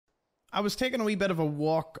I was taking a wee bit of a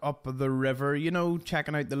walk up the river, you know,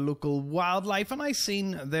 checking out the local wildlife, and I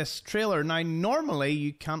seen this trailer. Now, normally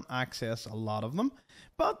you can't access a lot of them,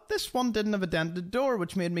 but this one didn't have a dented door,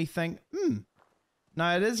 which made me think,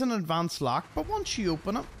 Now, it is an advanced lock, but once you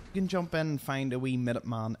open it, you can jump in and find a wee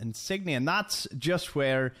Minuteman insignia, and that's just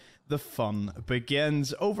where the fun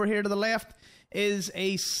begins. Over here to the left is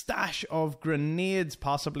a stash of grenades,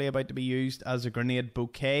 possibly about to be used as a grenade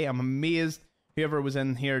bouquet. I'm amazed whoever was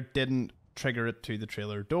in here didn't trigger it to the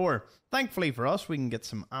trailer door. Thankfully for us, we can get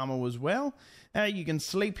some ammo as well. You can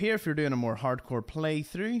sleep here if you're doing a more hardcore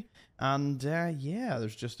playthrough. And yeah,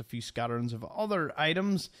 there's just a few scatterings of other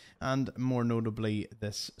items, and more notably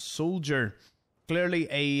this soldier. Clearly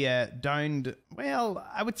a downed, well,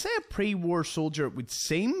 I would say a pre-war soldier it would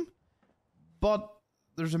seem, but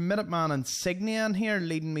there's a Minuteman insignia in here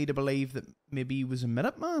leading me to believe that maybe he was a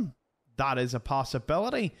Minuteman. That is a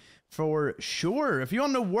possibility for sure. If you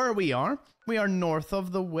want to know where we are north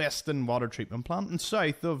of the Weston water treatment plant and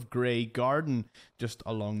south of Graygarden, just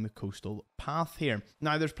along the coastal path here.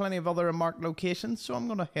 Now, there's plenty of other unmarked locations, so I'm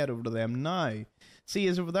going to head over to them now. See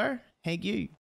you over there. Hey, you.